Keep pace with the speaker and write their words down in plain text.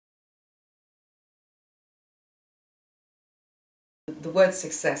the word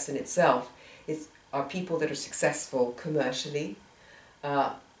success in itself are people that are successful commercially,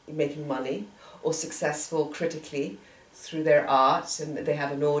 making money, or successful critically through their art, and they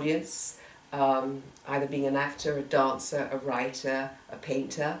have an audience, either being an actor, a dancer, a writer, a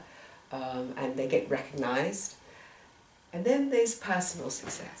painter, and they get recognized. And then there's personal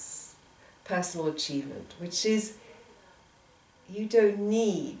success, personal achievement, which is you don't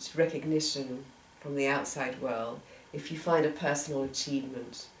need recognition from the outside world if you find a personal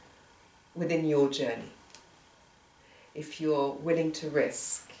achievement within your journey. If you're willing to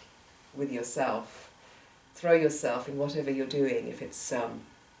risk with yourself, throw yourself in whatever you're doing. If it's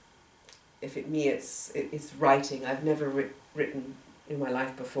writing. I've never written in my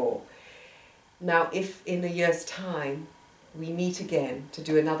life before. Now, if in a year's time we meet again to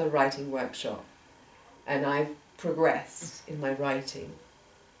do another writing workshop, and I've progressed in my writing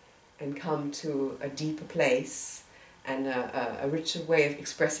and come to a deeper place and a richer way of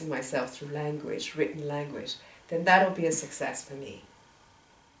expressing myself through language, written language, then that'll be a success for me.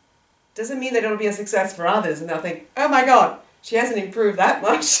 Doesn't mean that it'll be a success for others and they'll think, oh my God, she hasn't improved that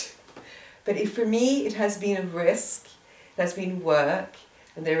much. But if for me it has been a risk, it has been work,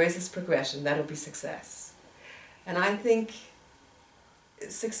 and there is this progression, that'll be success. And I think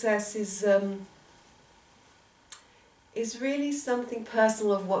success is really something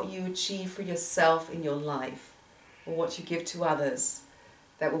personal of what you achieve for yourself in your life, or what you give to others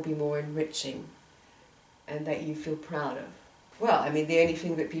that will be more enriching and that you feel proud of. Well, I mean, the only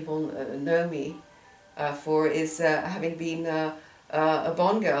thing that people know me for is having been a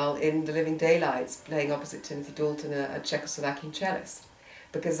Bond girl in The Living Daylights, playing opposite Timothy Dalton, a Czechoslovakian cellist,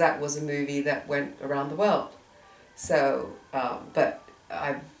 because that was a movie that went around the world. So, but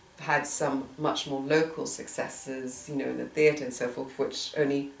I've had some much more local successes, you know, in the theatre and so forth, which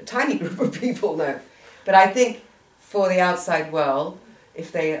only a tiny group of people know. But I think for the outside world,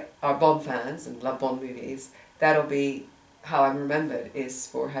 if they are Bond fans and love Bond movies, that'll be how I'm remembered, is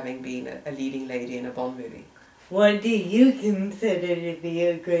for having been a leading lady in a Bond movie. What do you consider to be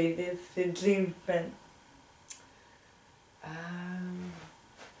your greatest achievement?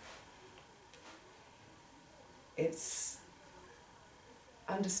 It's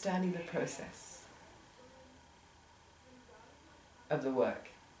understanding the process of the work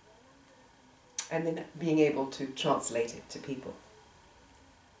and then being able to translate it to people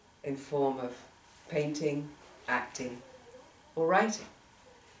in form of painting, acting, or writing.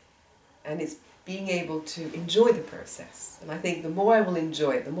 And it's being able to enjoy the process. And I think the more I will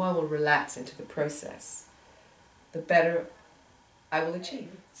enjoy it, the more I will relax into the process, the better I will achieve.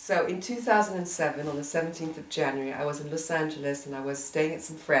 So in 2007, on the 17th of January, I was in Los Angeles and I was staying at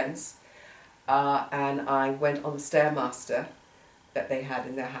some friends, and I went on the Stairmaster that they had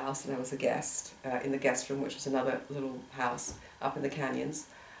in their house, and I was a guest in the guest room, which was another little house up in the canyons.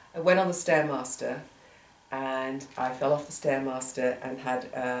 I went on the Stairmaster and I fell off the Stairmaster and had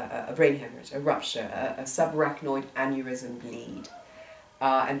a brain hemorrhage, a rupture, a subarachnoid aneurysm bleed.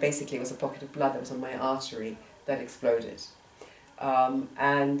 And basically it was a pocket of blood that was on my artery that exploded. I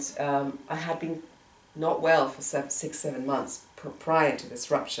had been not well for 6-7 months prior to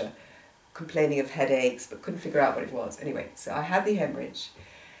this rupture, complaining of headaches, but couldn't figure out what it was. Anyway, so I had the hemorrhage,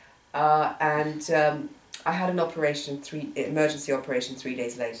 and I had an operation, emergency operation 3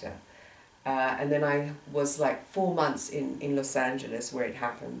 days later. And then I was like 4 months in Los Angeles where it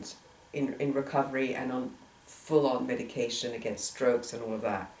happened, in recovery and on full-on medication against strokes and all of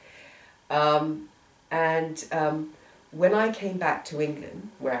that. When I came back to England,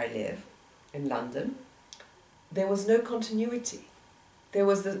 where I live, in London, there was no continuity. There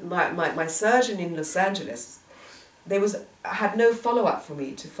was my surgeon in Los Angeles, had no follow-up for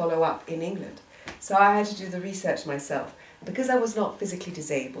me to follow up in England. So I had to do the research myself. Because I was not physically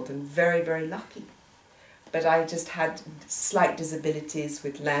disabled and very, very lucky, but I just had slight disabilities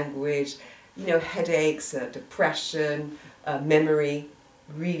with language, you know, headaches, depression, memory,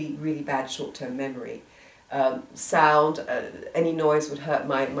 really, really bad short-term memory. Sound, any noise would hurt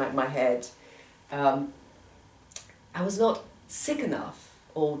my head. I was not sick enough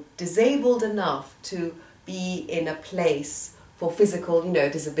or disabled enough to be in a place for physical, you know,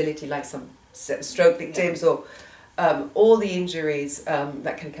 disability like some stroke victims or all the injuries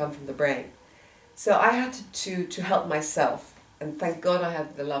that can come from the brain. So I had to help myself, and thank God I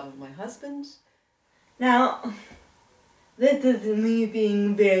had the love of my husband. Now, this is me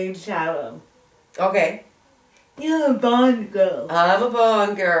being very shallow. Okay. You're a Bond girl. I'm a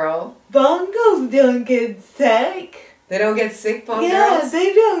Bond girl. Bond girls don't get sick. They don't get sick, Bond girls? Yeah,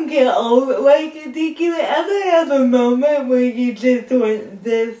 they don't get old. Like, did you ever have a moment where you just went,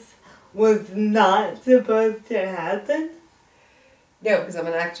 this was not supposed to happen? No, because I'm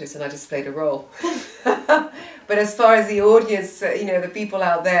an actress and I just played a role. But as far as the audience, you know, the people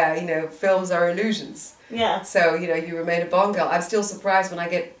out there, you know, films are illusions. Yeah. So, you know, you remain a Bond girl. I'm still surprised when I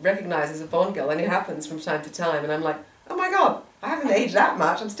get recognised as a Bond girl, and it happens from time to time, and I'm like, oh my God, I haven't aged that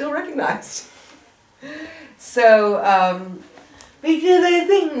much, I'm still recognised. So, because I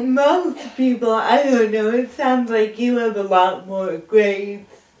think most people, I don't know, it sounds like you have a lot more grades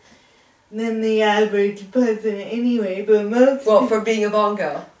than the average person anyway, but most... what, for being a Bond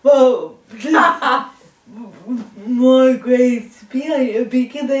girl? Well, just more grades, period,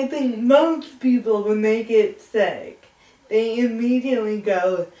 because I think most people, when they get sick, they immediately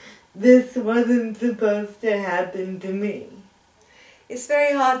go, this wasn't supposed to happen to me. It's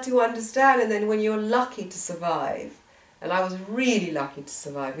very hard to understand, and then when you're lucky to survive, and I was really lucky to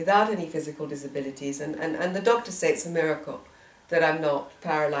survive without any physical disabilities, and the doctors say it's a miracle that I'm not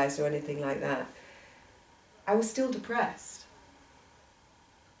paralysed or anything like that, I was still depressed.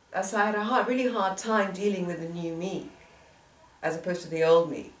 So I had a really hard time dealing with the new me, as opposed to the old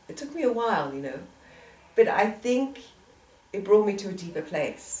me. It took me a while, you know, but I think it brought me to a deeper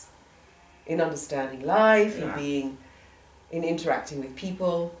place in understanding life, in interacting with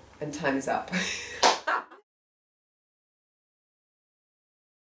people, and time is up.